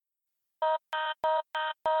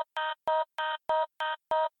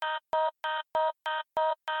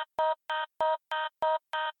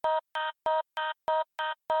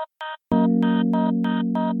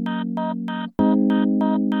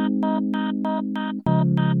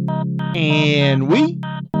And we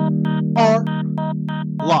are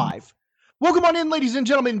live. Welcome on in, ladies and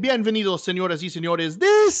gentlemen. Bienvenidos, señoras y señores.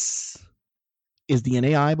 This is the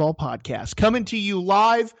NAI Ball Podcast, coming to you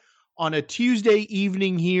live on a Tuesday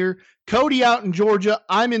evening here. Cody out in Georgia.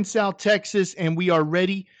 I'm in South Texas, and we are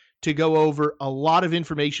ready to go over a lot of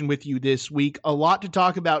information with you this week. A lot to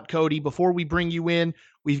talk about, Cody. Before we bring you in,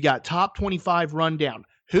 we've got top 25 rundown.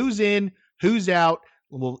 Who's in, who's out.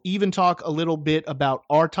 We'll even talk a little bit about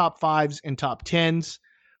our top fives and top tens.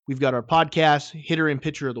 We've got our podcast, hitter and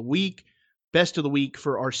pitcher of the week, best of the week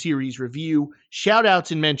for our series review, shout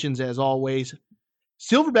outs and mentions as always,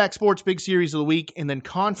 Silverback Sports Big Series of the Week, and then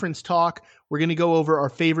conference talk. We're going to go over our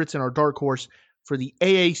favorites and our dark horse for the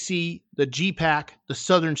AAC, the GPAC, the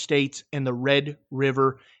Southern States, and the Red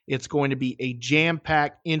River. It's going to be a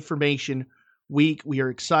jam-packed information week. We are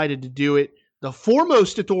excited to do it. The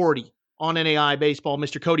foremost authority on NAI baseball,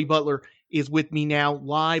 Mr. Cody Butler, is with me now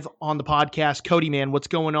live on the podcast. Cody, man, what's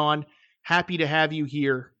going on? Happy to have you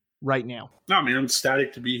here right now. No, man, I'm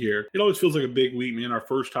ecstatic to be here. It always feels like a big week, man. Our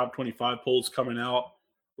first top 25 polls coming out.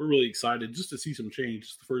 We're really excited just to see some change.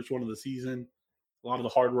 It's the first one of the season. A lot of the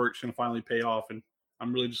hard work is going to finally pay off, and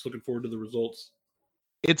I'm really just looking forward to the results.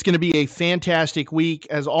 It's going to be a fantastic week.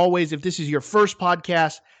 As always, if this is your first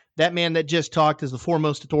podcast, that man that just talked is the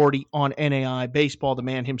foremost authority on NAI baseball, the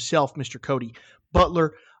man himself, Mr. Cody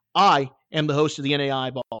Butler. I am the host of the NAI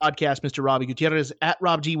Ball podcast, Mr. Robbie Gutierrez, at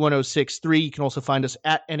RobG1063. You can also find us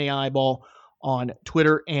at NAI Ball on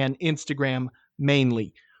Twitter and Instagram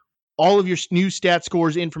mainly. All of your new stat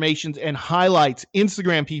scores, informations, and highlights.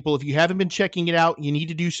 Instagram, people, if you haven't been checking it out, you need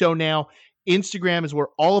to do so now. Instagram is where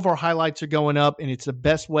all of our highlights are going up, and it's the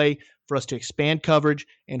best way for us to expand coverage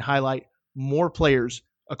and highlight more players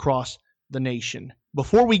across the nation.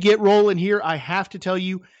 Before we get rolling here, I have to tell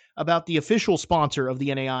you about the official sponsor of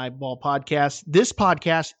the NAI Ball Podcast. This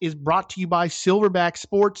podcast is brought to you by Silverback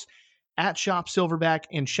Sports at Shop Silverback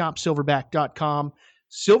and shopsilverback.com.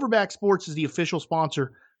 Silverback Sports is the official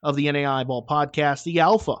sponsor of the NAI Ball Podcast, the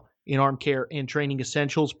alpha in arm care and training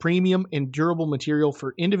essentials, premium and durable material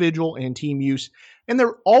for individual and team use, and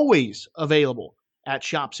they're always available at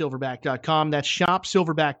shopsilverback.com. That's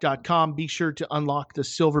shopsilverback.com. Be sure to unlock the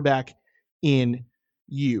Silverback in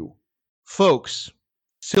you. Folks,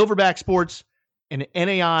 Silverback Sports, an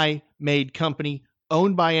NAI-made company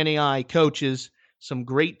owned by NAI coaches, some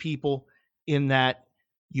great people in that.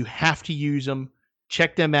 You have to use them.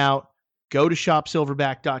 Check them out. Go to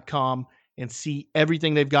shopsilverback.com and see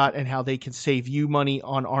everything they've got and how they can save you money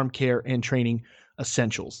on arm care and training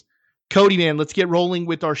essentials. Cody, man, let's get rolling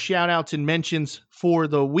with our shout-outs and mentions for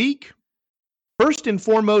the week. First and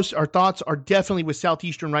foremost, our thoughts are definitely with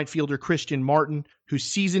Southeastern right fielder Christian Martin, whose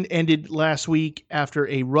season ended last week after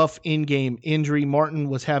a rough in-game injury. Martin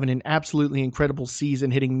was having an absolutely incredible season,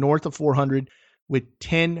 hitting north of 400 with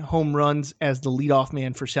 10 home runs as the leadoff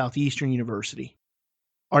man for Southeastern University.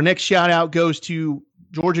 Our next shout-out goes to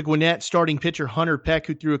Georgia Gwinnett starting pitcher Hunter Peck,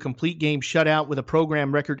 who threw a complete game shutout with a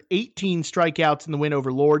program record 18 strikeouts in the win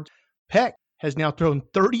over Lords. Peck has now thrown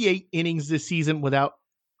 38 innings this season without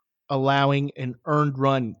allowing an earned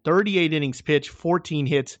run. 38 innings pitched, 14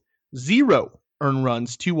 hits, 0 earned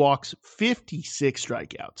runs, 2 walks, 56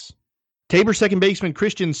 strikeouts. Tabor second baseman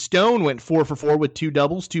Christian Stone went 4 for 4 with 2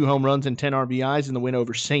 doubles, 2 home runs, and 10 RBIs in the win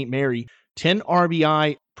over St. Mary. 10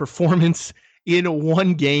 RBI performance in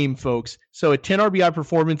one game, folks. So a 10 RBI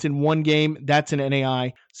performance in one game, that's an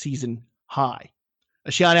NAI season high.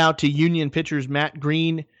 A shout out to Union pitchers Matt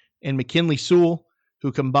Green and McKinley Sewell,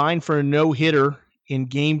 who combined for a no-hitter in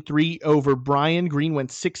Game 3 over Bryan. Green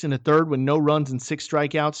went 6 1/3 with no runs and 6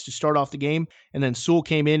 strikeouts to start off the game. And then Sewell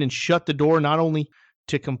came in and shut the door, not only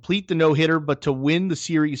to complete the no-hitter, but to win the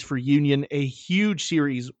series for Union. A huge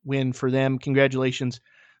series win for them. Congratulations,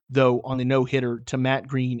 though, on the no-hitter to Matt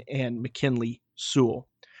Green and McKinley Sewell.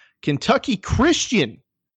 Kentucky Christian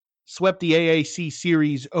swept the AAC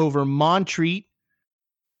series over Montreat.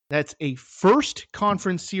 That's a first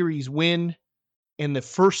conference series win and the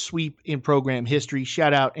first sweep in program history.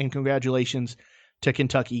 Shout out and congratulations to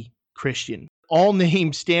Kentucky Christian. All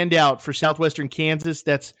names stand out for Southwestern Kansas.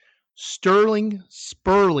 That's Sterling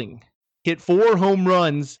Sperling. Hit 4 home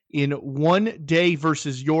runs in one day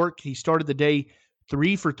versus York. He started the day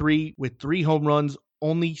 3 for 3 with 3 home runs,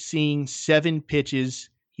 only seeing 7 pitches.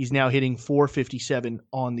 He's now hitting .457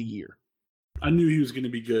 on the year. I knew he was going to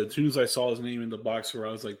be good. As soon as I saw his name in the box score,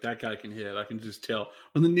 I was like, that guy can hit. I can just tell.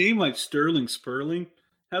 When the name like Sterling Sperling,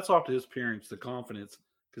 hats off to his parents, the confidence,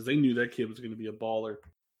 because they knew that kid was going to be a baller.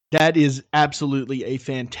 That is absolutely a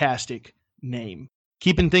fantastic name.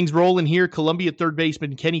 Keeping things rolling here, Columbia third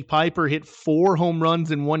baseman Kenny Piper hit 4 home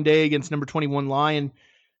runs in one day against number 21 Lion.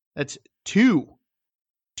 That's two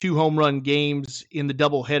home run games in the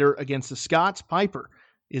doubleheader against the Scots. Piper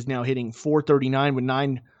is now hitting .439 with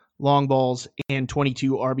 9 long balls and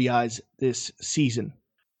 22 RBIs this season.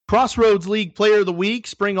 Crossroads League Player of the Week,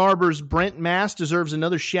 Spring Arbor's Brent Mass deserves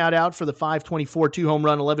another shout out for the 524 2-home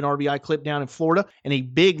run, 11 RBI clip down in Florida, and a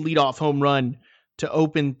big leadoff home run to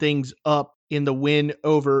open things up in the win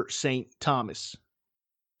over St. Thomas.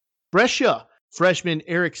 Brescia freshman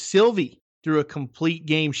Eric Silvey threw a complete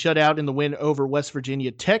game shutout in the win over West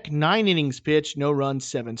Virginia Tech. 9 innings pitched, no runs,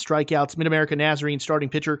 7 strikeouts. Mid-America Nazarene starting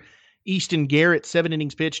pitcher Easton Garrett, 7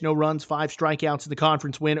 innings pitched, no runs, 5 strikeouts in the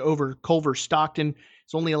conference win over Culver Stockton.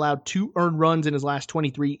 He's only allowed 2 earned runs in his last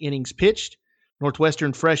 23 innings pitched.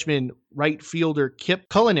 Northwestern freshman right fielder Kip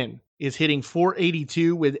Cullinan is hitting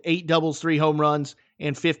 .482 with 8 doubles, 3 home runs,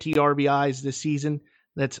 and 15 RBIs this season.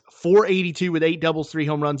 That's .482 with 8 doubles, 3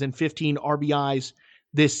 home runs, and 15 RBIs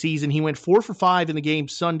this season. He went 4 for 5 in the game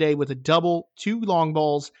Sunday with a double, 2 long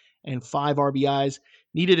balls, and 5 RBIs.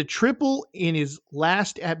 Needed a triple in his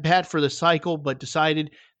last at-bat for the cycle, but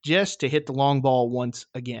decided just to hit the long ball once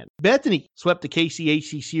again. Bethany swept the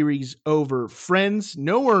KCAC series over Friends.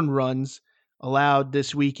 No earned runs allowed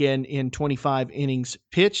this weekend in 25 innings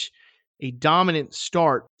pitched. A dominant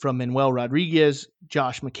start from Manuel Rodriguez,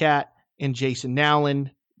 Josh McCat, and Jason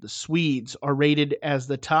Nowlin. The Swedes are rated as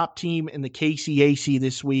the top team in the KCAC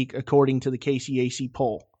this week, according to the KCAC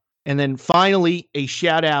poll. And then finally, a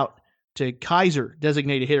shout out to Kaiser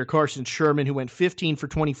designated hitter Carson Sherman, who went 15 for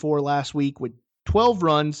 24 last week with 12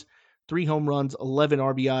 runs, 3 home runs, 11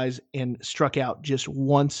 RBIs, and struck out just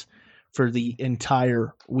once for the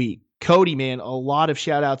entire week. Cody, man, a lot of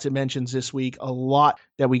shout outs and mentions this week, a lot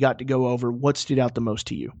that we got to go over. What stood out the most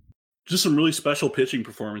to you? Just some really special pitching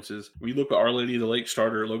performances. When you look at Our Lady of the Lake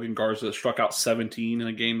starter Logan Garza struck out 17 in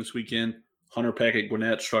a game this weekend. Hunter Peck at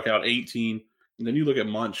Gwinnett struck out 18. And then you look at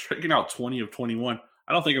Munch striking out 20 of 21.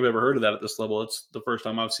 I don't think I've ever heard of that at this level. It's the first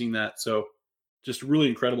time I've seen that. So just really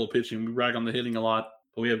incredible pitching. We rag on the hitting a lot,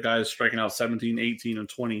 but we have guys striking out 17, 18, and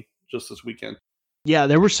 20 just this weekend. Yeah,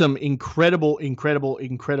 there were some incredible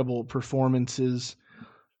performances.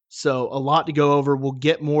 So a lot to go over. We'll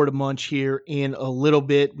get more to Munch here in a little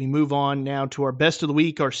bit. We move on now to our best of the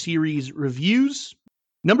week, our series reviews.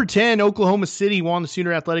 Number 10, Oklahoma City won the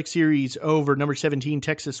Sooner Athletic Series over number 17,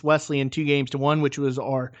 Texas Wesleyan, 2-1, which was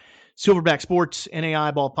our Silverback Sports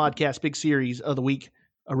NAI Ball Podcast Big Series of the week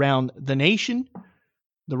around the nation.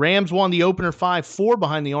 The Rams won the opener 5-4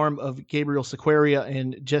 behind the arm of Gabriel Sequeira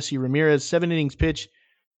and Jesse Ramirez. 7 innings pitched,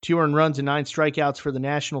 2 earned runs, and 9 strikeouts for the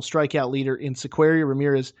national strikeout leader in Sequeira.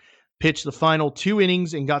 Ramirez pitched the final 2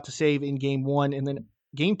 innings and got to save in Game 1. And then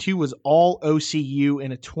Game 2 was all OCU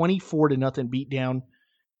in a 24-0 beatdown.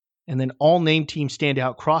 And then all named team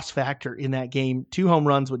standout Cross Factor in that game. 2 home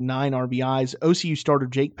runs with 9 RBIs. OCU starter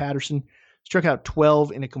Jake Patterson struck out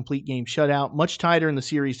 12 in a complete game shutout. Much tighter in the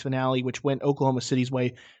series finale, which went Oklahoma City's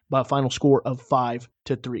way by a final score of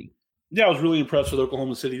 5-3. Yeah, I was really impressed with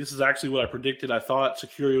Oklahoma City. This is actually what I predicted. I thought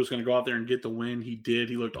Sequeira was going to go out there and get the win. He did.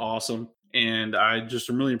 He looked awesome. And I just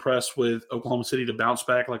am really impressed with Oklahoma City to bounce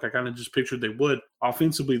back like I kind of just pictured they would.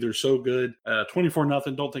 Offensively, they're so good.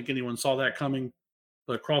 24-0. Don't think anyone saw that coming.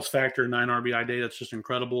 But Cross Factor, 9 RBI day, that's just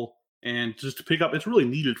incredible. And just to pick up, it's really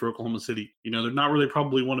needed for Oklahoma City. You know, they're not really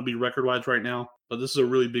probably want to be record-wise right now, but this is a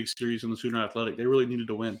really big series in the Sooner Athletic. They really needed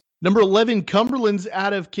to win. Number 11, Cumberland's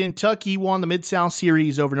out of Kentucky won the Mid-South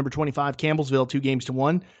Series over number 25, Campbellsville,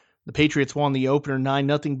 2-1. The Patriots won the opener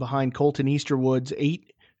 9-0 behind Colton Easterwood's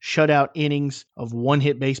 8 shutout innings of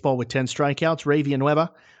one-hit baseball with 10 strikeouts. Ray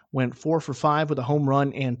Villanueva went 4 for 5 with a home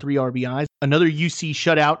run and 3 RBIs. Another UC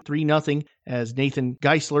shutout, 3-0, as Nathan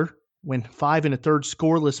Geisler went 5 1/3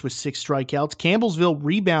 scoreless with 6 strikeouts. Campbellsville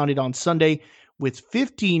rebounded on Sunday with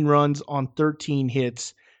 15 runs on 13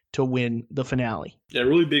 hits to win the finale. Yeah,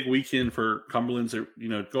 really big weekend for Cumberland's. You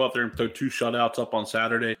know, go out there and throw 2 shutouts up on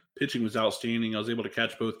Saturday. Pitching was outstanding. I was able to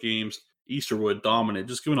catch both games. Easterwood dominant,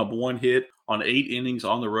 just giving up 1 hit on 8 innings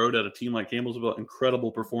on the road at a team like Campbellsville.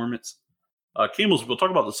 Incredible performance. Campbellsville, talk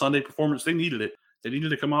about the Sunday performance. They needed it. They needed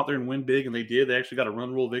to come out there and win big, and they did. They actually got a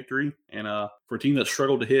run rule victory. And for a team that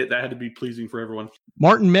struggled to hit, that had to be pleasing for everyone.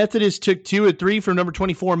 Martin Methodist took 2 of 3 from number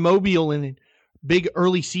 24, Mobile, in a big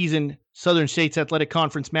early season Southern States Athletic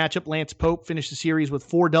Conference matchup. Lance Pope finished the series with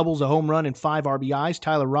 4 doubles, a home run, and 5 RBIs.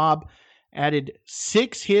 Tyler Robb added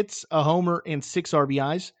 6 hits, a homer, and 6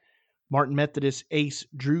 RBIs. Martin Methodist ace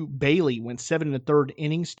Drew Bailey went 7 1/3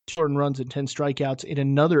 innings, 2 earned runs and 10 strikeouts in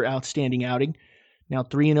another outstanding outing. Now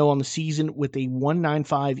 3-0 on the season with a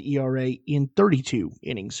 1.95 ERA in 32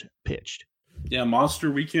 innings pitched. Yeah,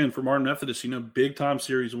 monster weekend for Martin Methodist. Big time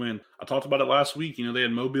series win. I talked about it last week. They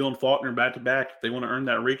had Mobile and Faulkner back to back. If they want to earn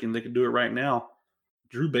that ranking, they can do it right now.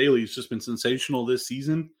 Drew Bailey's just been sensational this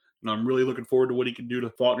season. I'm really looking forward to what he can do to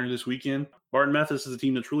Faulkner this weekend. Martin Methodist is a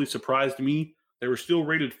team that's really surprised me. They were still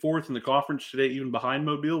rated 4th in the conference today, even behind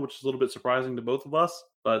Mobile, which is a little bit surprising to both of us.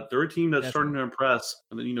 But they're a team that's starting to impress.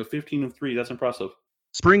 And then, 15-3, that's impressive.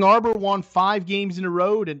 Spring Arbor won 5 games in a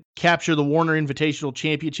row to capture the Warner Invitational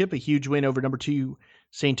Championship. A huge win over number 2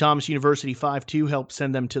 St. Thomas University 5-2 helped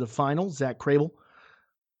send them to the finals. Zach Crable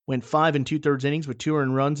went 5 2/3 innings with 2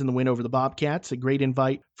 earned runs in the win over the Bobcats. A great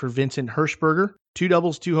invite for Vincent Hirschberger. 2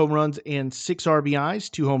 doubles, 2 home runs, and 6 RBIs.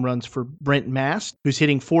 2 home runs for Brent Mast, who's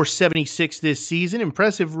hitting .476 this season.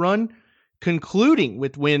 Impressive run, concluding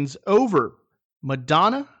with wins over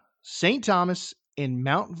Madonna, St. Thomas, and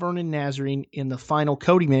Mount Vernon Nazarene in the final.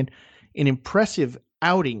 Cody, man, an impressive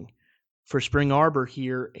outing for Spring Arbor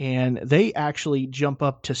here, and they actually jump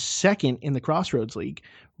up to 2nd in the Crossroads League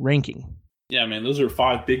ranking. Yeah, man, those are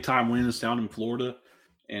 5 big-time wins down in Florida,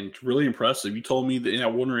 and really impressive. You told me that in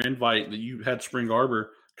that Warner invite that you had Spring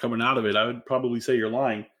Arbor coming out of it. I would probably say you're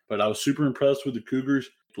lying, but I was super impressed with the Cougars.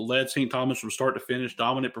 Led St. Thomas from start to finish,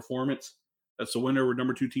 dominant performance. That's the winner over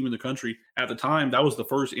number 2 team in the country. At the time, that was the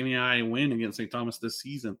first NAIA win against St. Thomas this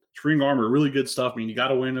season. Spring Arbor, really good stuff. You got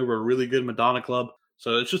to win over a really good Madonna club.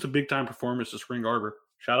 So it's just a big-time performance to Spring Arbor.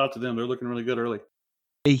 Shout out to them. They're looking really good early.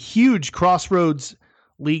 A huge Crossroads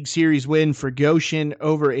League Series win for Goshen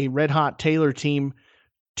over a red-hot Taylor team,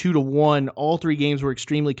 2-1. All 3 games were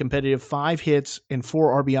extremely competitive. 5 hits and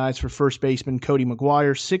 4 RBIs for first baseman Cody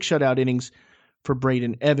McGuire. 6 shutout innings for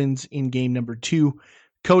Braden Evans in game number 2.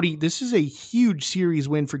 Cody, this is a huge series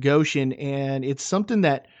win for Goshen, and it's something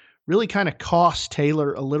that really kind of cost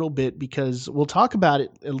Taylor a little bit, because we'll talk about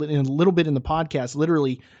it in a little bit in the podcast.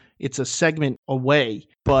 Literally, it's a segment away,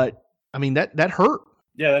 but I mean, that hurt.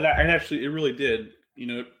 Yeah, and actually, it really did.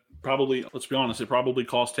 Probably, let's be honest, it probably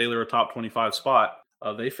cost Taylor a top 25 spot.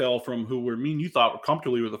 They fell from who you thought were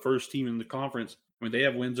comfortably were the first team in the conference. I mean, they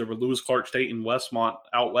have wins over Lewis Clark State and Westmont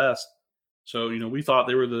out west. So, we thought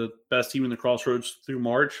they were the best team in the Crossroads through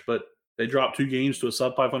March, but they dropped 2 games to a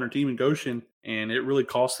sub-500 team in Goshen, and it really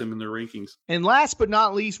cost them in their rankings. And last but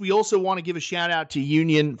not least, we also want to give a shout-out to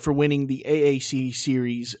Union for winning the AAC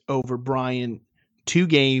series over Bryan, 2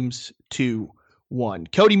 games to 1.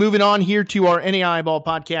 Cody, moving on here to our NAIA Ball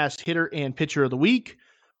Podcast hitter and pitcher of the week.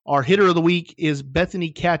 Our hitter of the week is Bethany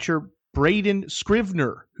catcher Braden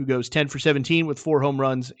Scrivener, who goes 10 for 17 with 4 home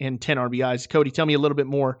runs and 10 RBIs. Cody, tell me a little bit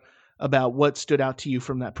more about what stood out to you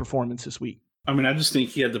from that performance this week. I mean, I just think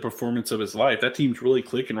he had the performance of his life. That team's really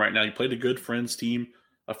clicking right now. He played a good Friends team,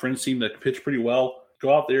 a Friends team that pitched pretty well.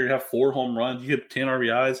 Go out there, you have 4 home runs, you get 10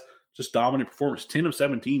 RBIs, just dominant performance. 10 of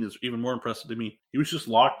 17 is even more impressive to me. He was just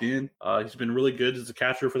locked in. He's been really good as a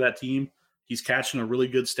catcher for that team. He's catching a really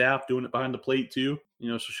good staff, doing it behind the plate too.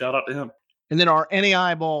 So shout out to him. And then our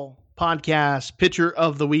NAIA Ball Podcast pitcher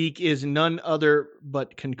of the week is none other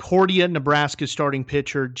but Concordia, Nebraska starting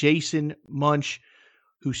pitcher Jason Munch,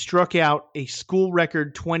 who struck out a school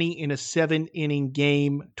record 20 in a 7-inning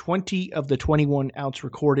game. 20 of the 21 outs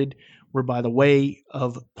recorded were by the way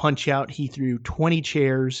of punch out. He threw 20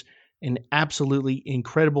 chairs, an absolutely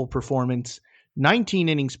incredible performance. 19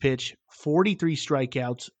 innings pitched, 43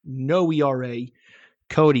 strikeouts, no ERA.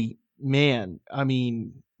 Cody, man, I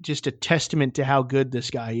mean, just a testament to how good this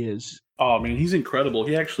guy is. Oh, man, he's incredible.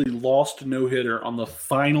 He actually lost a no-hitter on the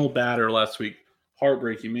final batter last week.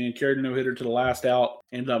 Heartbreaking, man. Carried a no-hitter to the last out,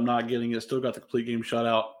 ended up not getting it, still got the complete game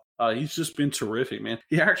shutout. He's just been terrific, man.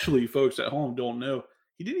 He actually, folks at home don't know,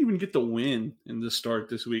 he didn't even get the win in this start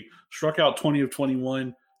this week. Struck out 20 of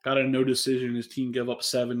 21, got a no decision. His team gave up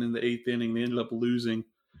 7 in the 8th inning. They ended up losing.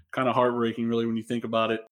 Kind of heartbreaking, really, when you think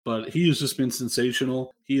about it. But he has just been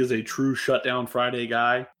sensational. He is a true shutdown Friday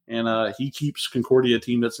guy, and he keeps Concordia a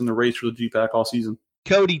team that's in the race for the GPAC all season.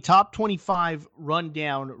 Cody, top 25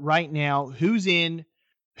 rundown right now. Who's in,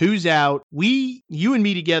 who's out? You and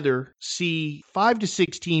me together see 5 to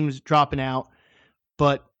 6 teams dropping out,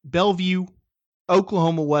 but Bellevue,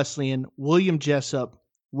 Oklahoma Wesleyan, William Jessup,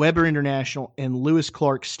 Weber International, and Lewis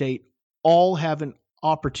Clark State all have an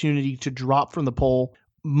opportunity to drop from the poll.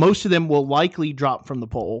 Most of them will likely drop from the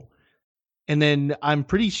poll. And then I'm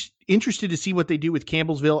pretty interested to see what they do with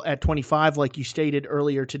Campbellsville at 25, like you stated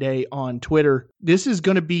earlier today on Twitter. This is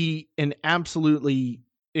going to be an absolutely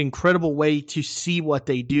incredible way to see what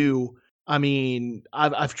they do. I mean,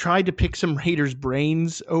 I've tried to pick some Raiders'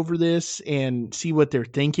 brains over this and see what they're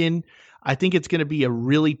thinking. I think it's going to be a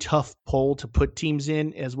really tough poll to put teams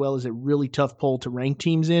in, as well as a really tough poll to rank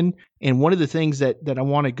teams in. And one of the things that I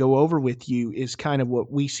want to go over with you is kind of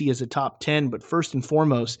what we see as a top 10. But first and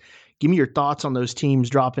foremost, give me your thoughts on those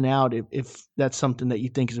teams dropping out if that's something that you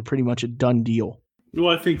think is pretty much a done deal.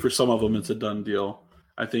 Well, I think for some of them it's a done deal.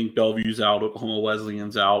 I think Bellevue's out, Oklahoma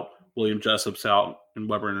Wesleyan's out, William Jessup's out, and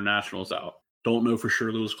Weber International's out. Don't know for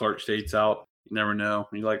sure Lewis Clark State's out. You never know.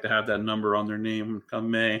 You like to have that number on their name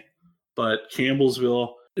come May. But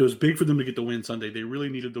Campbellsville, it was big for them to get the win Sunday. They really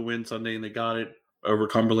needed the win Sunday, and they got it over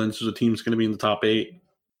Cumberland. So the team's going to be in the top 8.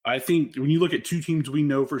 I think when you look at two teams we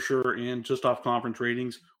know for sure, and just off conference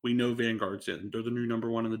ratings, we know Vanguard's in. They're the new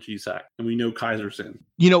number 1 in the GSAC, and we know Kaiser's in.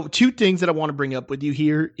 You know, two things that I want to bring up with you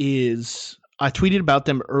here is I tweeted about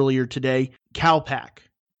them earlier today. CalPAC.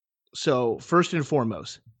 So first and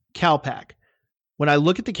foremost, CalPAC. When I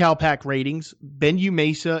look at the CalPAC ratings, Benue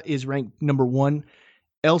Mesa is ranked number 1.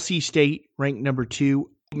 LC State ranked number 2.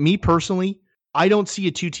 Me personally, I don't see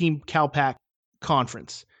a 2-team CalPAC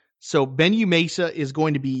conference. So Benue Mesa is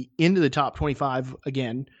going to be into the top 25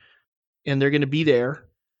 again, and they're going to be there.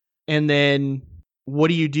 And then what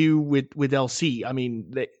do you do with LC? I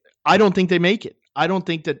mean, I don't think they make it. I don't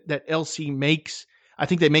think that LC makes – I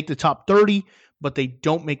think they make the top 30, but they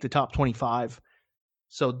don't make the top 25.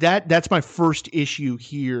 So that's my first issue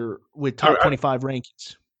here with top 25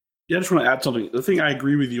 rankings. Yeah, I just want to add something. The thing I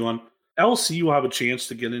agree with you on, LC will have a chance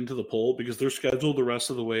to get into the poll because their schedule the rest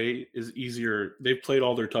of the way is easier. They've played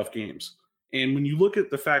all their tough games. And when you look at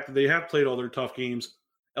the fact that they have played all their tough games,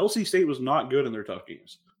 LC State was not good in their tough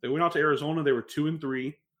games. They went out to Arizona, they were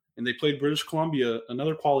 2-3, and they played British Columbia,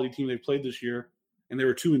 another quality team they played this year, and they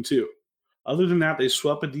were 2-2. Other than that, they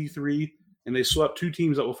swept a D3, and they swept 2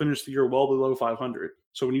 teams that will finish the year well below 500.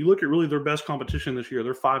 So when you look at really their best competition this year,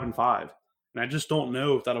 they're 5-5. And I just don't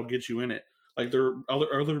know if that'll get you in it. Like their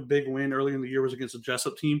other big win early in the year was against the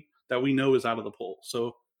Jessup team that we know is out of the poll.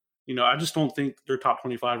 So, I just don't think they're top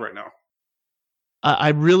 25 right now. I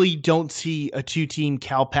really don't see a 2-team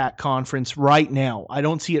CalPAC conference right now. I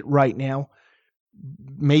don't see it right now.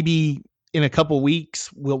 Maybe in a couple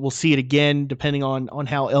weeks we'll see it again, depending on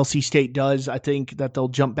how LC State does. I think that they'll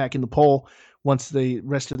jump back in the poll once the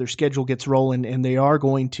rest of their schedule gets rolling, and they are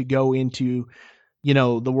going to go into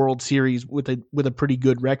the World Series with a pretty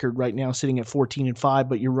good record right now, sitting at 14-5.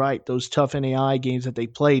 But you're right, those tough NAI games that they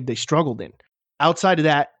played, they struggled in. Outside of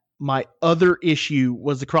that, my other issue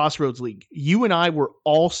was the Crossroads League. You and I were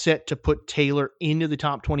all set to put Taylor into the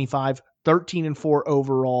top 25, 13-4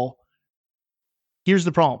 overall. Here's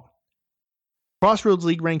the problem. Crossroads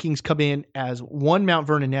League rankings come in as 1 Mount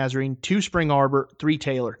Vernon Nazarene, 2 Spring Arbor, 3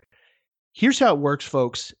 Taylor. Here's how it works,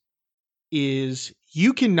 folks, is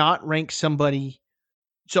you cannot rank somebody.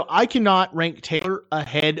 So I cannot rank Taylor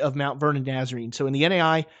ahead of Mount Vernon Nazarene. So in the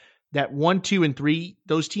NAI, that 1, 2, and 3,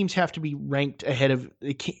 those teams have to be ranked ahead of.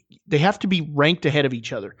 They have to be ranked ahead of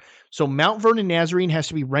each other. So Mount Vernon Nazarene has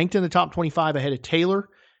to be ranked in the top 25 ahead of Taylor.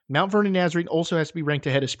 Mount Vernon Nazarene also has to be ranked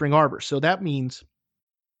ahead of Spring Arbor. So that means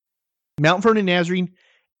Mount Vernon Nazarene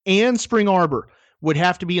and Spring Arbor would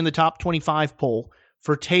have to be in the top 25 poll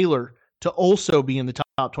for Taylor to also be in the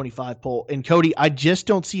top 25 poll. And Cody, I just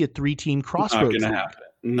don't see a 3-team Crossroads.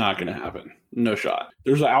 Not going to happen. No shot.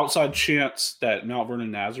 There's an outside chance that Mount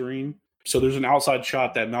Vernon Nazarene. So there's an outside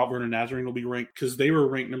shot that Mount Vernon Nazarene will be ranked because they were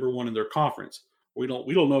ranked number 1 in their conference. We don't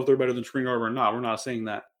know if they're better than Spring Arbor or not. We're not saying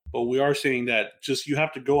that. But we are saying that just you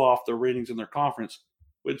have to go off the ratings in their conference,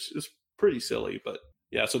 which is pretty silly. But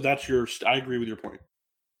yeah, so that's I agree with your point.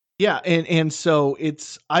 Yeah, and so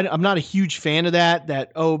I'm not a huge fan of that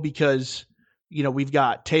because we've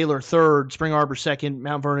got Taylor 3rd, Spring Arbor 2nd,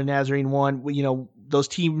 Mount Vernon Nazarene 1. Those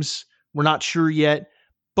teams we're not sure yet,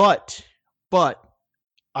 but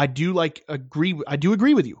I do agree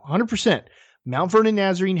with you 100%. Mount Vernon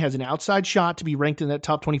Nazarene has an outside shot to be ranked in that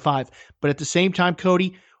top 25, but at the same time,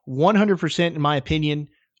 Cody, 100% in my opinion,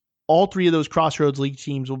 all 3 of those Crossroads League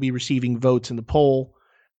teams will be receiving votes in the poll.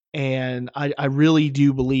 And I really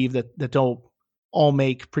do believe that they'll all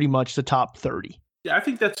make pretty much the top 30. Yeah, I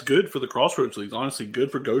think that's good for the Crossroads League. Honestly,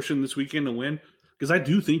 good for Goshen this weekend to win because I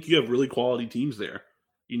do think you have really quality teams there.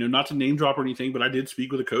 Not to name drop or anything, but I did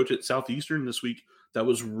speak with a coach at Southeastern this week that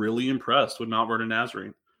was really impressed with Mount Vernon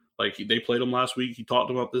Nazarene. Like they played them last week. He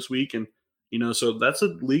talked about this week. And, so that's a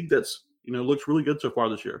league that's, looks really good so far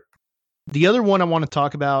this year. The other one I want to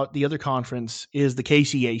talk about, the other conference, is the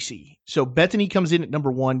KCAC. So Bethany comes in at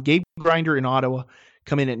number 1. Gabe Grinder in Ottawa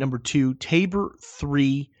come in at number 2. Tabor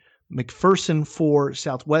 3. McPherson 4.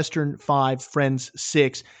 Southwestern 5. Friends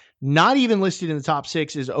 6. Not even listed in the top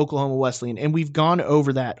 6 is Oklahoma Wesleyan, and we've gone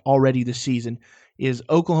over that already this season. Is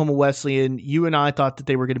Oklahoma Wesleyan. You and I thought that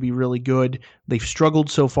they were going to be really good. They've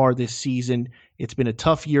struggled so far this season. It's been a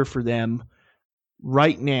tough year for them.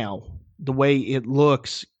 Right now, the way it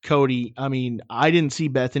looks, Cody, I mean, I didn't see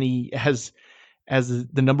Bethany as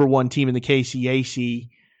the number one team in the KCAC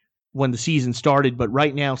when the season started, but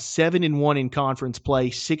right now 7-1 in conference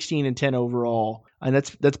play, 16-10 overall, and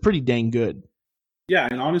that's pretty dang good. Yeah,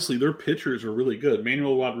 and honestly, their pitchers are really good.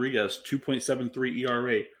 Manuel Rodriguez, 2.73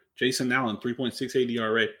 ERA. Jason Allen, 3.68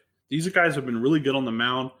 ERA. These guys have been really good on the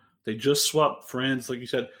mound. They just swept Friends, like you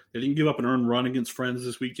said. They didn't give up an earned run against Friends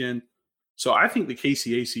this weekend. So I think the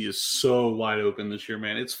KCAC is so wide open this year,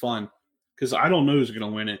 man. It's fun because I don't know who's going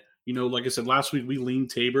to win it. You know, like I said, last week we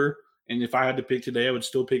leaned Tabor, and if I had to pick today, I would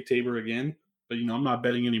still pick Tabor again. But, you know, I'm not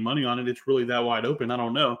betting any money on it. It's really that wide open. I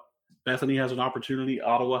don't know. Bethany has an opportunity.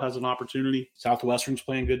 Ottawa has an opportunity. Southwestern's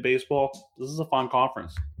playing good baseball. This is a fun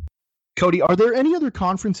conference. Cody, are there any other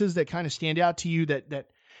conferences that kind of stand out to you that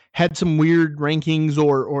had some weird rankings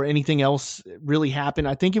or anything else really happen?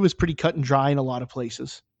 I think it was pretty cut and dry in a lot of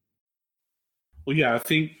places. Well, yeah, I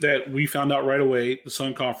think that we found out right away the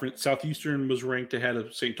Sun Conference, Southeastern was ranked ahead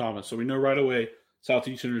of St. Thomas. So we know right away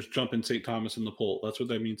Southeasterners jumping St. Thomas in the poll. That's what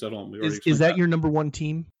that means at home. Is that your number one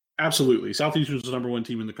team? Absolutely. Southeastern's the number one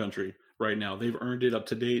team in the country right now. They've earned it up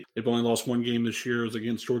to date. They've only lost one game this year. It was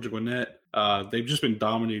against Georgia Gwinnett. They've just been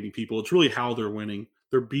dominating people. It's really how they're winning.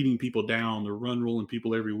 They're beating people down. They're run rolling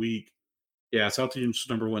people every week. Yeah, Southeastern's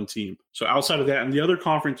the number one team. So outside of that, and the other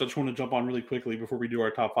conference I just want to jump on really quickly before we do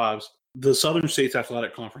our top fives, the Southern States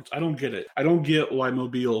Athletic Conference. I don't get it. I don't get why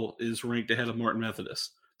Mobile is ranked ahead of Martin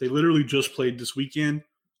Methodist. They literally just played this weekend.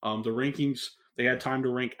 The rankings, they had time to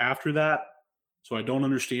rank after that. So I don't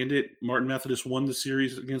understand it. Martin Methodist won the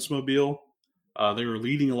series against Mobile. They were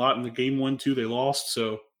leading a lot in the game 1-2. They lost.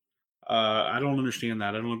 So I don't understand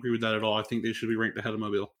that. I don't agree with that at all. I think they should be ranked ahead of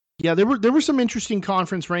Mobile. Yeah, there were some interesting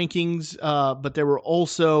conference rankings, but there were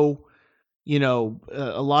also,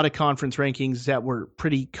 a lot of conference rankings that were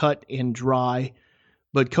pretty cut and dry.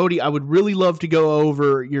 But Cody, I would really love to go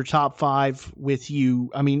over your top 5 with you.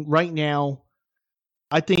 I mean, right now,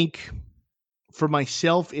 I think for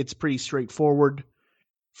myself, it's pretty straightforward.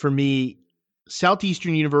 For me,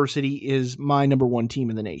 Southeastern University is my number one team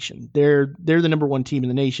in the nation. They're the number one team in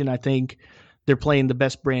the nation. I think they're playing the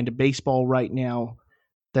best brand of baseball right now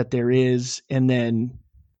that there is. And then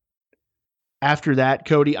after that,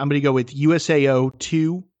 Cody, I'm going to go with USAO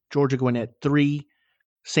 2, Georgia Gwinnett 3,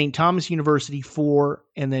 St. Thomas University 4,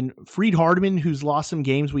 and then Freed-Hardeman, who's lost some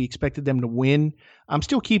games we expected them to win. I'm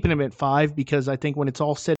still keeping them at 5 because I think when it's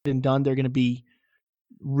all said and done, they're going to be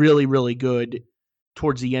really, really good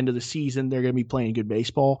towards the end of the season. They're going to be playing good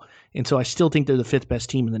baseball. And so I still think they're the 5th best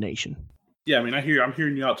team in the nation. Yeah, I mean, I'm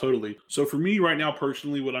hearing you out totally. So for me right now,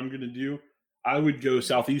 personally, what I'm going to do, I would go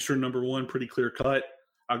Southeastern number 1, pretty clear cut.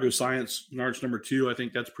 I'll go Science Nards number 2. I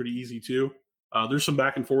think that's pretty easy too. There's some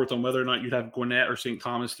back and forth on whether or not you'd have Gwinnett or St.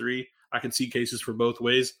 Thomas 3. I can see cases for both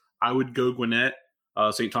ways. I would go Gwinnett.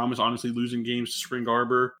 St. Thomas honestly losing games to Spring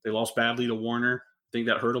Arbor. They lost badly to Warner. I think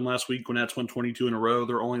that hurt them last week. Gwinnett's won 22 in a row.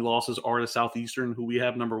 Their only losses are to Southeastern, who we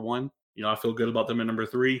have number 1. I feel good about them at number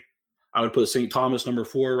 3. I would put St. Thomas number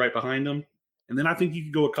 4 right behind them. And then I think you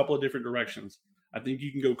could go a couple of different directions. I think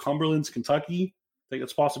you can go Cumberland's Kentucky. I think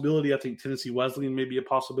that's a possibility. I think Tennessee Wesleyan may be a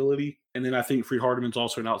possibility. And then I think Freed-Hardeman's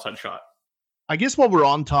also an outside shot. I guess while we're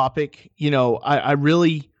on topic, I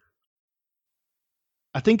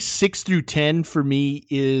think 6 through 10 for me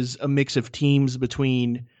is a mix of teams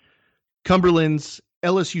between Cumberland's,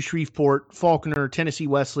 LSU Shreveport, Faulkner, Tennessee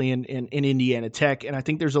Wesleyan, and Indiana Tech. And I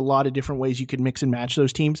think there's a lot of different ways you could mix and match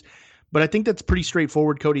those teams. But I think that's pretty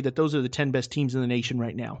straightforward, Cody, that those are the 10 best teams in the nation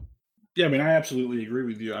right now. Yeah, I mean, I absolutely agree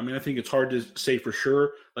with you. I mean, I think it's hard to say for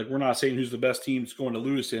sure. Like, we're not saying who's the best teams going to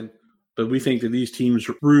Lewiston, but we think that these teams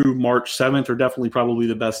through March 7th are definitely probably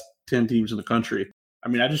the best 10 teams in the country. I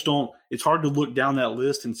mean, it's hard to look down that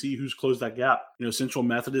list and see who's closed that gap. Central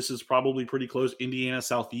Methodist is probably pretty close. Indiana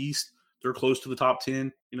Southeast, they're close to the top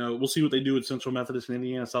 10. We'll see what they do with Central Methodist and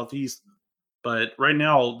Indiana Southeast. But right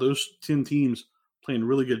now, those 10 teams playing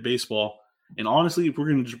really good baseball. And honestly, if we're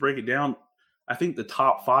going to just break it down, I think the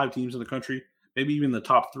top 5 teams in the country, maybe even the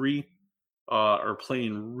top 3, are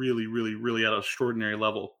playing really, really, really at an extraordinary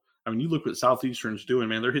level. I mean, you look what Southeastern's doing,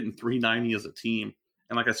 man. They're hitting 390 as a team.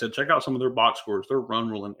 And like I said, check out some of their box scores. They're run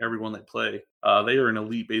rolling everyone they play. They are an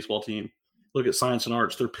elite baseball team. Look at Science and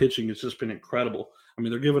Arts. Their pitching has just been incredible. I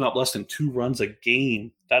mean, they're giving up less than 2 runs a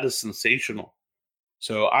game. That is sensational.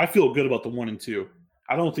 So I feel good about the 1 and 2.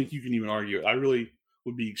 I don't think you can even argue it. I really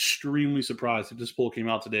would be extremely surprised if this poll came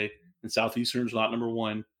out today and Southeastern's not number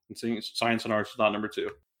 1, and Science and Arts is not number 2.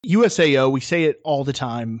 USAO, we say it all the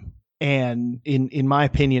time, and in my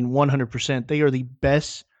opinion, 100%, they are the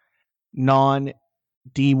best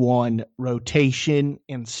non-D1 rotation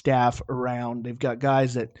and staff around. They've got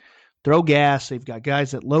guys that throw gas. They've got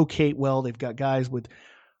guys that locate well. They've got guys with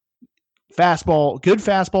good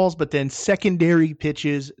fastballs, but then secondary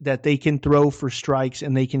pitches that they can throw for strikes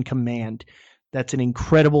and they can command. That's an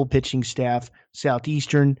incredible pitching staff.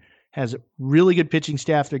 Southeastern has a really good pitching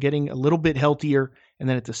staff. They're getting a little bit healthier. And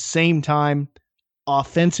then at the same time,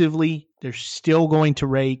 offensively, they're still going to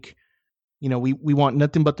rake. We want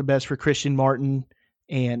nothing but the best for Christian Martin.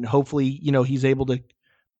 And hopefully, he's able to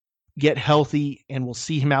get healthy and we'll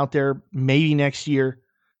see him out there maybe next year.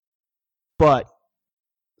 But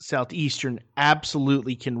Southeastern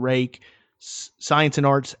absolutely can rake. Science and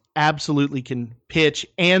Arts absolutely can pitch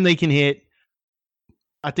and they can hit.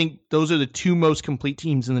 I think those are the 2 most complete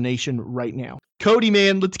teams in the nation right now. Cody,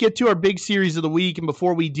 man, let's get to our big series of the week. And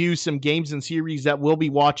before we do, some games and series that we'll be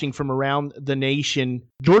watching from around the nation.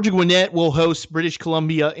 Georgia Gwinnett will host British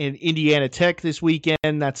Columbia and Indiana Tech this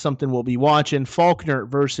weekend. That's something we'll be watching. Faulkner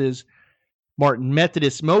versus Martin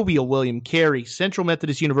Methodist, Mobile, William Carey, Central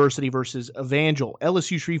Methodist University versus Evangel,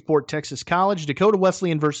 LSU Shreveport, Texas College, Dakota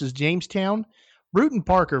Wesleyan versus Jamestown, Bruton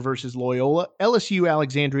Parker versus Loyola, LSU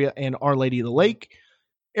Alexandria and Our Lady of the Lake,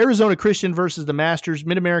 Arizona Christian versus the Masters,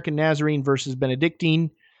 Mid-American Nazarene versus Benedictine,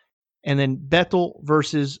 and then Bethel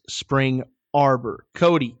versus Spring Arbor.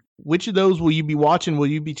 Cody, which of those will you be watching? Will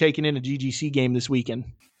you be taking in a GGC game this weekend?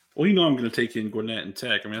 Well, I'm going to take in Gwinnett and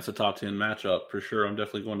Tech. I mean, that's a top 10 matchup for sure. I'm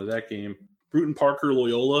definitely going to that game. Bruton Parker,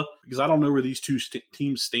 Loyola, because I don't know where these two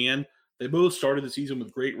teams stand. They both started the season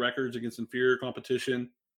with great records against inferior competition.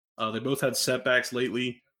 They both had setbacks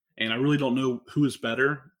lately, and I really don't know who is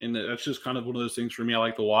better. And that's just kind of one of those things for me. I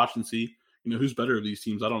like to watch and see, who's better of these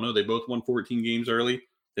teams. I don't know. They both won 14 games early.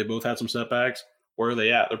 They both had some setbacks. Where are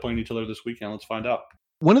they at? They're playing each other this weekend. Let's find out.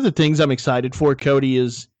 One of the things I'm excited for, Cody,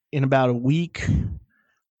 is in about a week,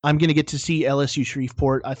 I'm going to get to see LSU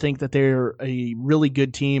Shreveport. I think that they're a really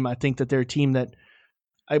good team. I think that they're a team that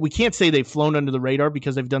we can't say they've flown under the radar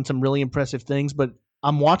because they've done some really impressive things, but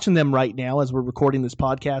I'm watching them right now as we're recording this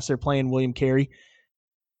podcast. They're playing William Carey.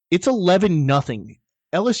 It's 11-0.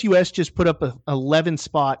 LSUS just put up a 11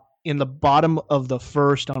 spot in the bottom of the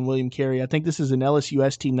first on William Carey. I think this is an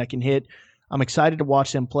LSUS team that can hit. I'm excited to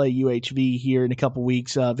watch them play UHV here in a couple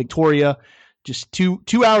weeks. Victoria, just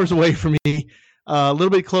two hours away from me. A little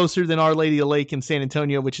bit closer than Our Lady of the Lake in San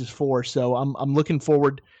Antonio, which is 4. So I'm looking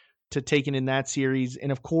forward to taking in that series.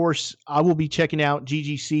 And, of course, I will be checking out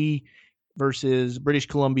GGC versus British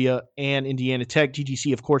Columbia and Indiana Tech.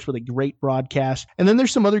 GGC, of course, with a great broadcast. And then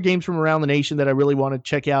there's some other games from around the nation that I really want to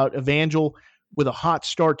check out. Evangel with a hot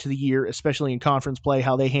start to the year, especially in conference play,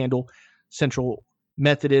 how they handle Central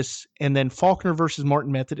Methodist. And then Faulkner versus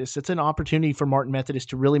Martin Methodist. It's an opportunity for Martin Methodist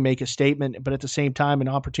to really make a statement, but at the same time, an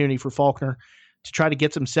opportunity for Faulkner to try to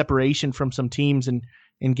get some separation from some teams and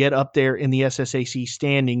get up there in the SSAC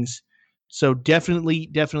standings. So definitely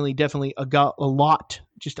a lot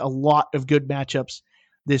of good matchups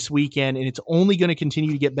this weekend, and it's only going to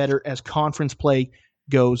continue to get better as conference play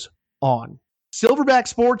goes on. Silverback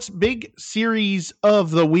Sports, big series of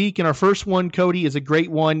the week, and our first one, Cody, is a great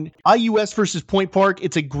one. IUS versus Point Park.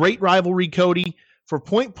 It's a great rivalry, Cody. For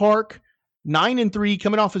Point Park, 9-3,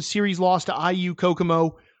 coming off a series loss to IU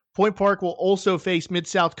Kokomo. Point Park will also face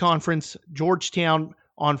Mid-South Conference Georgetown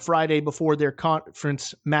on Friday before their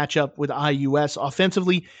conference matchup with IUS.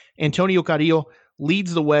 Offensively, Antonio Carrillo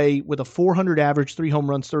leads the way with a 400 average, 3 home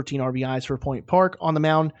runs, 13 RBIs for Point Park. On the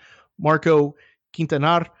mound, Marco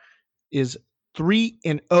Quintanar is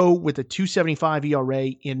 3-0 with a 2.75 ERA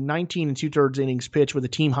in 19 2/3 innings pitched with a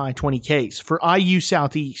team high 20 Ks. For IU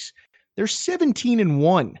Southeast, they're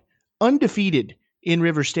 17-1, undefeated in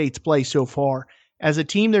River State's play so far. As a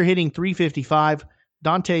team, they're hitting .355.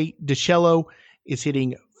 Dante DeCello is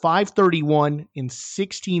hitting .531 in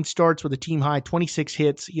 16 starts with a team high 26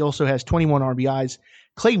 hits. He also has 21 RBIs.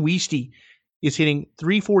 Clay Weisty is hitting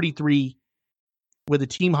 .343 with a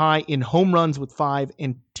team high in home runs with 5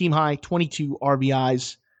 and team high 22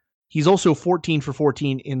 RBIs. He's also 14 for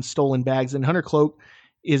 14 in stolen bags. And Hunter Cloak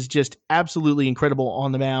is just absolutely incredible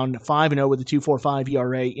on the mound. 5-0 with a 2.45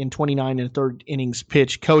 ERA in 29 1/3 innings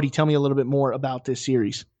pitched. Cody, tell me a little bit more about this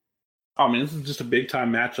series. Oh, man, this is just a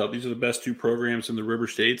big-time matchup. These are the best 2 programs in the River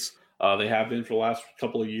States. They have been for the last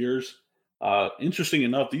couple of years. Interesting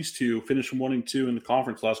enough, these two finished 1-2 in the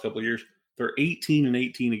conference the last couple of years. They're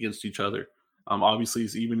 18-18 against each other. Obviously,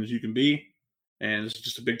 as even as you can be, and it's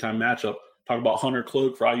just a big-time matchup. Talk about Hunter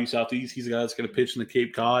Cloak for IU Southeast. He's a guy that's going to pitch in the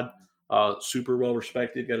Cape Cod. Super well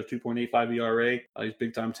respected, got a 2.85 ERA. He's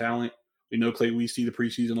big time talent. We know Clay Weesty, the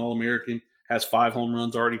preseason All-American, has 5 home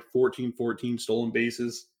runs already, 14 stolen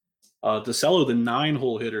bases. DeCello, the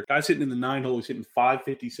 9-hole hitter. Guy's hitting in the 9-hole. He's hitting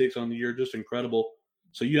 556 on the year. Just incredible.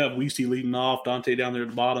 So you have Weesty leading off, Dante down there at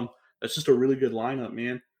the bottom. That's just a really good lineup,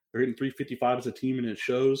 man. They're hitting 355 as a team, and it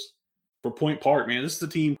shows. For Point Park, man, this is the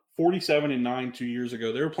team 47-9 2 years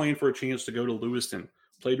ago. They were playing for a chance to go to Lewiston.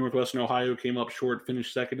 Played Northwestern Ohio, came up short,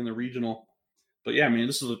 finished second in the regional. But yeah, man,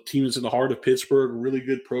 this is a team that's in the heart of Pittsburgh, a really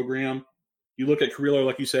good program. You look at Carrillo,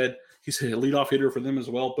 like you said, he's a leadoff hitter for them as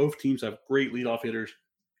well. Both teams have great leadoff hitters.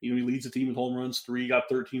 He leads the team with home runs, 3, got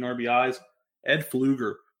 13 RBIs. Ed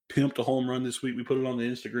Fluger pimped a home run this week. We put it on the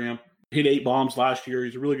Instagram. Hit 8 bombs last year.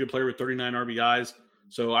 He's a really good player with 39 RBIs.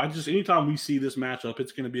 So anytime we see this matchup,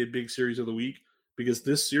 it's going to be a big series of the week because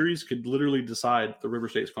this series could literally decide the River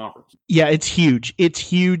States Conference. Yeah, it's huge. It's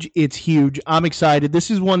huge. It's huge. I'm excited.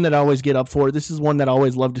 This is one that I always get up for. This is one that I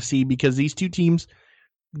always love to see because these two teams,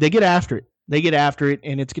 they get after it. They get after it,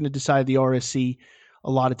 and it's going to decide the RSC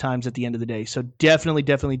a lot of times at the end of the day. So definitely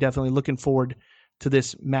looking forward to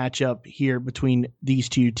this matchup here between these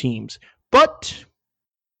two teams. But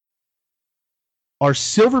our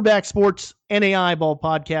Silverback Sports NAI Ball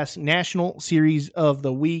Podcast National Series of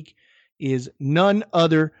the Week is none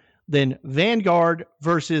other than Vanguard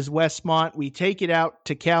versus Westmont. We take it out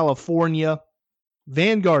to California.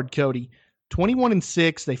 Vanguard, Cody,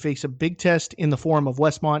 21-6. They face a big test in the form of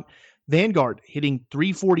Westmont. Vanguard hitting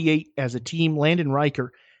 348 as a team. Landon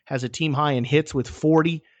Riker has a team high in hits with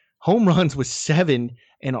 40, home runs with 7,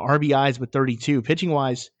 and RBIs with 32.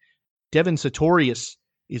 Pitching-wise, Devin Sartorius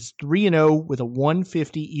is 3-0 with a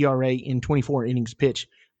 1.50 ERA in 24 innings pitched.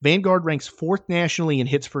 Vanguard ranks 4th nationally in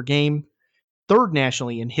hits per game, 3rd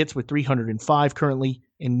nationally in hits with 305 currently,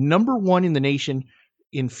 and number 1 in the nation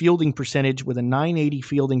in fielding percentage with a 980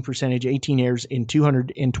 fielding percentage, 18 errors in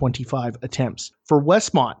 225 attempts. For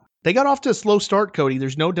Westmont, they got off to a slow start, Cody.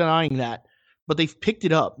 There's no denying that, but they've picked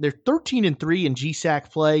it up. They're 13-3 in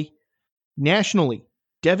GSAC play. Nationally,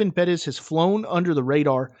 Devin Pettis has flown under the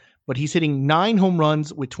radar, but he's hitting 9 home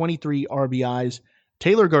runs with 23 RBIs.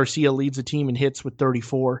 Taylor Garcia leads the team in hits with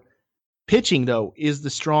 34. Pitching, though, is the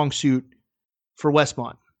strong suit for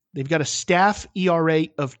Westmont. They've got a staff ERA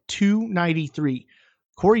of 2.93.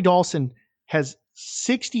 Corey Dawson has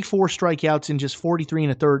 64 strikeouts in just 43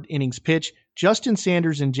 1/3 innings pitched. Justin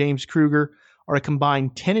Sanders and James Kruger are a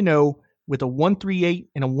combined 10-0 with a 1.38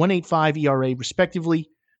 and a 1.85 ERA, respectively.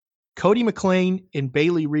 Cody McClain and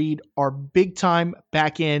Bailey Reed are big-time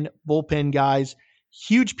back-end bullpen guys,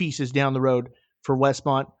 huge pieces down the road for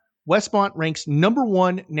Westmont. Westmont ranks number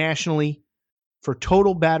 1 nationally for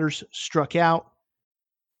total batters struck out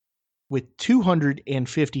with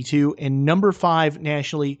 252 and number 5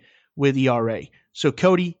 nationally with ERA. So,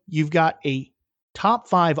 Cody, you've got a top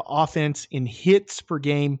 5 offense in hits per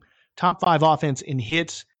game, top 5 offense in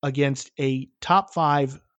hits against a top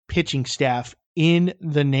 5 pitching staff in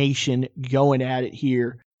the nation going at it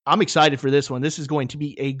here. I'm excited for this one. This is going to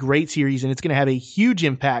be a great series, and it's going to have a huge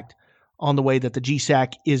impact on the way that the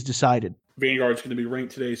GSAC is decided. Vanguard's going to be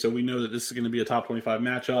ranked today, so we know that this is going to be a top 25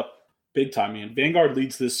 matchup. Big time, man. Vanguard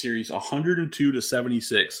leads this series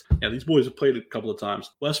 102-76. Yeah, these boys have played it a couple of times.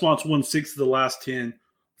 Westmont's won 6 of the last 10.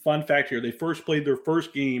 Fun fact here, they first played their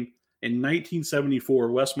first game in 1974.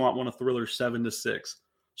 Westmont won a thriller 7-6.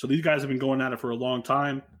 So these guys have been going at it for a long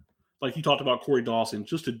time. Like you talked about Corey Dawson,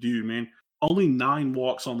 just a dude, man. Only 9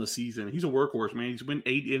 walks on the season. He's a workhorse, man. He's been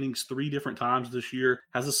 8 innings 3 different times this year.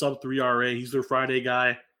 Has a sub-3 RA. He's their Friday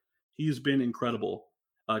guy. He's been incredible.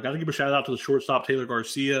 Got to give a shout out to the shortstop, Taylor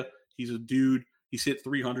Garcia. He's a dude. He's hit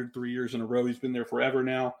 300 3 years in a row. He's been there forever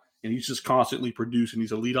now, and he's just constantly producing.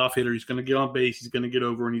 He's a leadoff hitter. He's going to get on base. He's going to get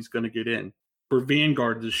over, and he's going to get in. For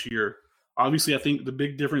Vanguard this year, obviously I think the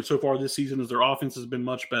big difference so far this season is their offense has been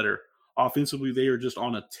much better. Offensively, they are just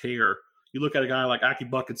on a tear. You look at a guy like Aki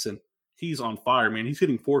Bucketson. He's on fire, man. He's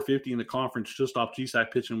hitting 450 in the conference just off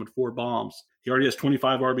GSAC pitching with 4 bombs. He already has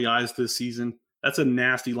 25 RBIs this season. That's a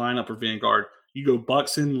nasty lineup for Vanguard. You go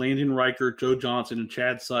Buxton, Landon Riker, Joe Johnson, and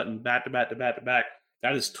Chad Sutton back to back to back to back.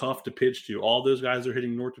 That is tough to pitch to. All those guys are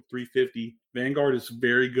hitting north of 350. Vanguard is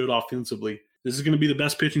very good offensively. This is going to be the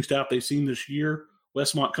best pitching staff they've seen this year.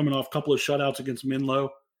 Westmont coming off a couple of shutouts against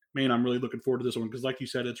Menlo. Man, I'm really looking forward to this one because, like you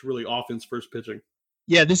said, it's really offense first pitching.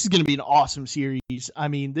 Yeah, this is going to be an awesome series. I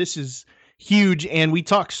mean, this is huge, and we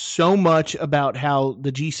talk so much about how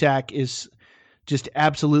the GSAC is just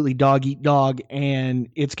absolutely dog eat dog, and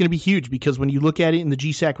it's going to be huge because when you look at it in the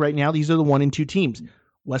GSAC right now, these are the 1 and 2 teams.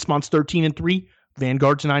 Westmont's 13-3,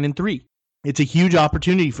 Vanguard's 9-3. It's a huge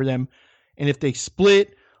opportunity for them, and if they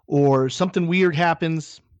split or something weird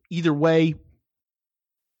happens, either way,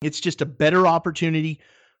 it's just a better opportunity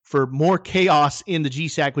for more chaos in the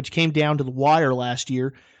GSAC, which came down to the wire last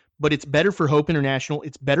year. But it's better for Hope International.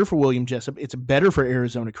 It's better for William Jessup. It's better for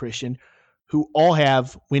Arizona Christian, who all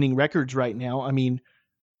have winning records right now. I mean,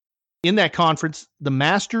 in that conference, the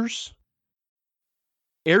Masters,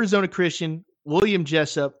 Arizona Christian, William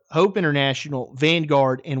Jessup, Hope International,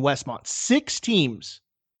 Vanguard, and Westmont. 6 teams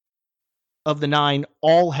of the 9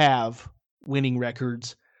 all have winning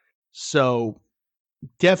records. So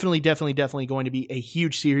definitely going to be a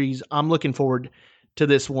huge series. I'm looking forward to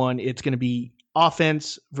this one. It's going to be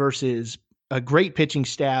offense versus a great pitching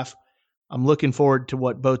staff. I'm looking forward to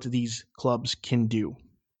what both of these clubs can do.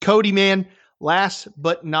 Cody, man, last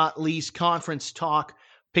but not least, conference talk,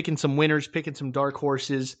 picking some winners, picking some dark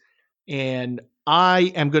horses. And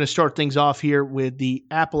I am going to start things off here with the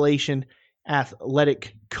Appalachian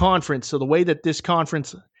Athletic Conference. So the way that this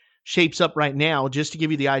conference shapes up right now, just to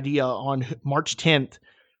give you the idea, on March 10th,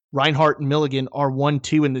 Reinhardt and Milligan are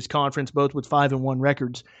 1-2 in this conference, both with 5-1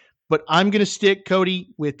 records. But I'm going to stick,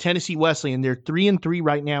 Cody, with Tennessee Wesleyan. They're 3-3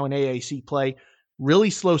 right now in AAC play. Really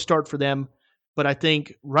slow start for them, but I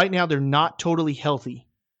think right now they're not totally healthy.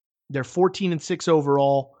 They're 14-6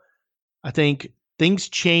 overall. I think things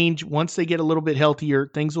change once they get a little bit healthier.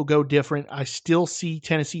 Things will go different. I still see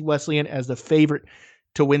Tennessee Wesleyan as the favorite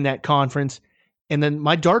to win that conference. And then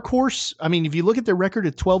my dark horse, I mean, if you look at their record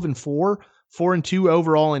at 12-4, 4-2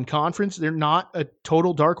 overall in conference, they're not a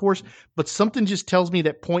total dark horse, but something just tells me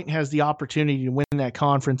that Point has the opportunity to win that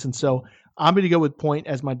conference. And so I'm going to go with Point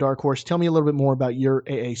as my dark horse. Tell me a little bit more about your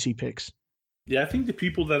AAC picks. Yeah, I think the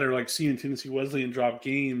people that are like seeing Tennessee Wesleyan drop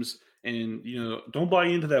games and, don't buy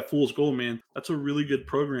into that fool's gold, man. That's a really good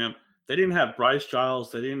program. They didn't have Bryce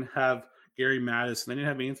Giles. They didn't have Gary Madison. They didn't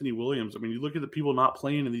have Anthony Williams. I mean, you look at the people not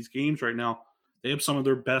playing in these games right now. They have some of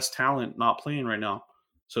their best talent not playing right now.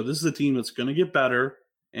 So this is a team that's going to get better,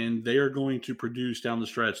 and they are going to produce down the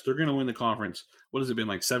stretch. They're going to win the conference. What has it been,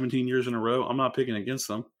 like 17 years in a row? I'm not picking against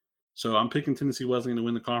them. So I'm picking Tennessee Wesleyan to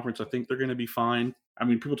win the conference. I think they're going to be fine. I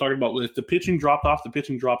mean, people talking about, well, if the pitching dropped off, the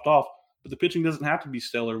pitching dropped off. But the pitching doesn't have to be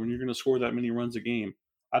stellar when you're going to score that many runs a game.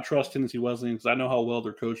 I trust Tennessee Wesleyan because I know how well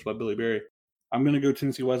they're coached by Billy Berry. I'm going to go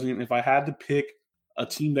Tennessee Wesleyan. If I had to pick a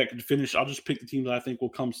team that could finish, I'll just pick the team that I think will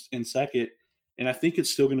come in second. And I think it's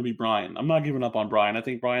still going to be Bryan. I'm not giving up on Bryan. I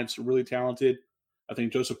think Bryan's really talented. I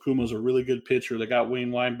think Joseph Kumo's a really good pitcher. They got Wayne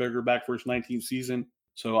Weinberger back for his 19th season.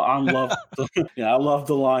 So I love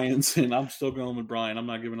the Lions, and I'm still going with Bryan. I'm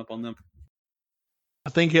not giving up on them. I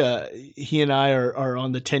think he and I are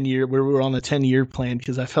on the 10-year, where we were on the 10-year plan,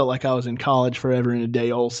 because I felt like I was in college forever and a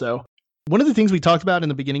day also. One of the things we talked about in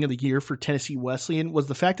the beginning of the year for Tennessee Wesleyan was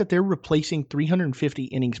the fact that they're replacing 350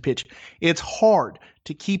 innings pitched. It's hard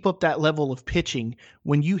to keep up that level of pitching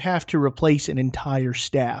when you have to replace an entire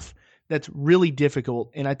staff. That's really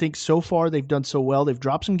difficult. And I think so far they've done so well. They've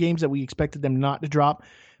dropped some games that we expected them not to drop,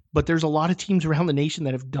 but there's a lot of teams around the nation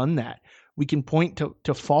that have done that. We can point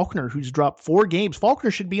to Faulkner, who's dropped 4 games.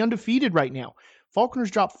 Faulkner should be undefeated right now.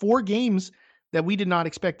 Faulkner's dropped 4 games that we did not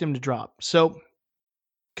expect him to drop. So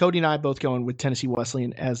Cody and I both going with Tennessee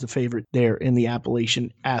Wesleyan as the favorite there in the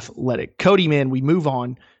Appalachian Athletic. Cody, man, we move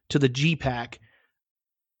on to the GPAC.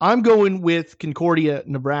 I'm going with Concordia,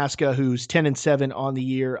 Nebraska, who's 10-7 on the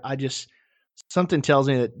year. Something tells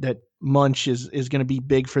me that Munch is going to be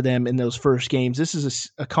big for them in those first games. This is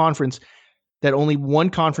a conference that only one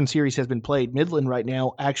conference series has been played. Midland right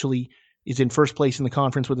now actually is in first place in the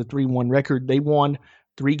conference with a 3-1 record. They won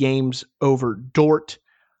 3 games over Dordt.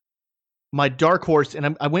 My dark horse,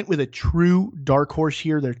 and I went with a true dark horse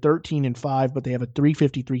here. They're 13-5, but they have a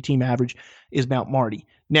 353 team average, is Mount Marty.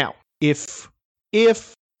 Now, if,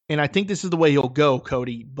 and I think this is the way you'll go,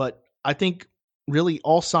 Cody, but I think really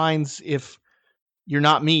all signs, if you're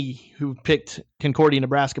not me who picked Concordia,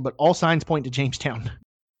 Nebraska, but all signs point to Jamestown.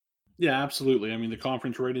 Yeah, absolutely. I mean, the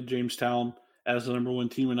conference rated Jamestown as the number 1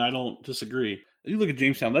 team, and I don't disagree. You look at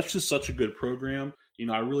Jamestown, that's just such a good program.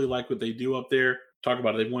 I really like what they do up there. Talk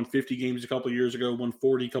about it. They won 50 games a couple of years ago, won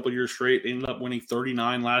 40 a couple of years straight. They ended up winning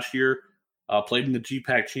 39 last year, played in the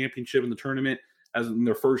GPAC championship in the tournament as in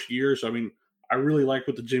their first year. So, I mean, I really like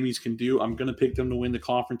what the Jimmies can do. I'm going to pick them to win the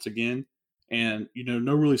conference again. And,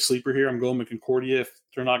 no really sleeper here. I'm going with Concordia. If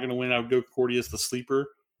they're not going to win, I would go Concordia as the sleeper.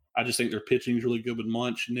 I just think their pitching is really good with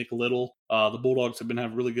Munch, Nick Little. The Bulldogs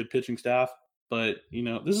have really good pitching staff. But,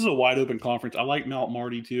 this is a wide open conference. I like Mount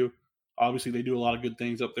Marty too. Obviously, they do a lot of good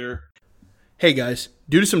things up there. Hey guys,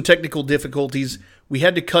 due to some technical difficulties, we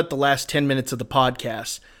had to cut the last 10 minutes of the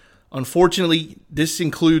podcast. Unfortunately, this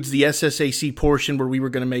includes the SSAC portion where we were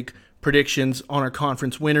going to make predictions on our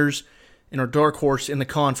conference winners and our dark horse in the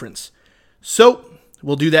conference. So,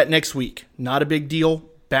 We'll do that next week. Not a big deal.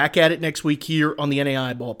 Back at it next week here on the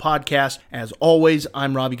NAI Ball Podcast. As always,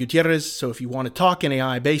 I'm Robbie Gutierrez. So if you want to talk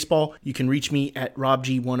NAI baseball, you can reach me at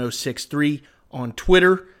RobG1063 on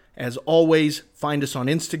Twitter. As always, find us on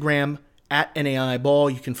Instagram at NAI Ball.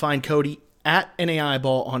 You can find Cody at NAI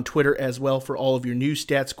Ball on Twitter as well for all of your news,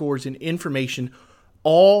 stats, scores, and information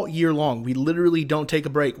all year long. We literally don't take a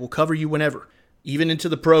break. We'll cover you whenever. Even into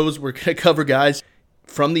the pros, we're going to cover guys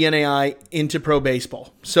from the NAI into pro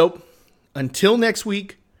baseball. So until next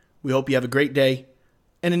week, we hope you have a great day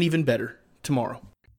and an even better tomorrow.